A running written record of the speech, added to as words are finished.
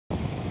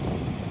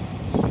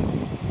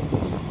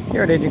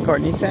Here at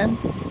Agincourt Nissan,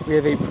 we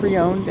have a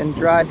pre-owned and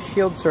Drive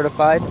Shield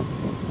certified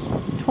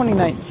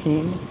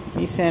 2019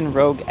 Nissan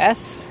Rogue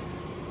S.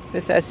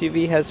 This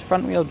SUV has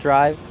front-wheel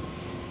drive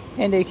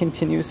and a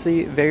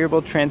continuously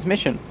variable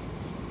transmission.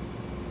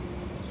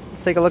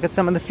 Let's take a look at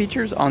some of the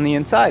features on the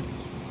inside.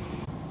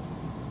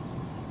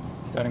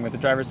 Starting with the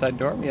driver's side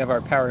door, we have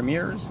our power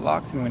mirrors,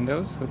 locks, and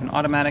windows with an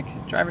automatic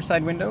driver's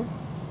side window.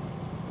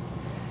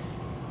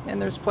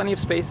 And there's plenty of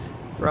space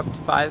for up to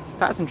 5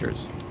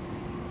 passengers.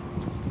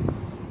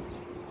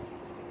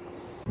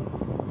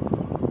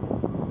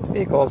 This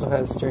vehicle also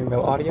has steering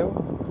wheel audio,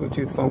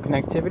 Bluetooth phone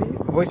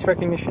connectivity, voice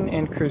recognition,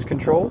 and cruise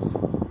controls.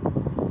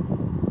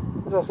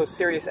 There's also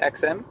Sirius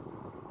XM,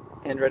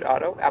 Android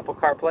Auto, Apple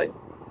CarPlay,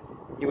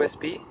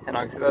 USB, and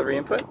auxiliary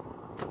input.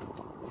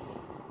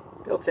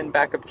 Built-in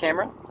backup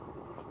camera,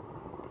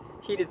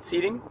 heated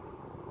seating,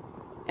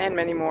 and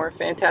many more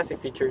fantastic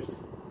features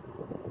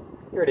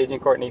here at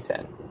Agincourt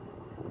Nissan.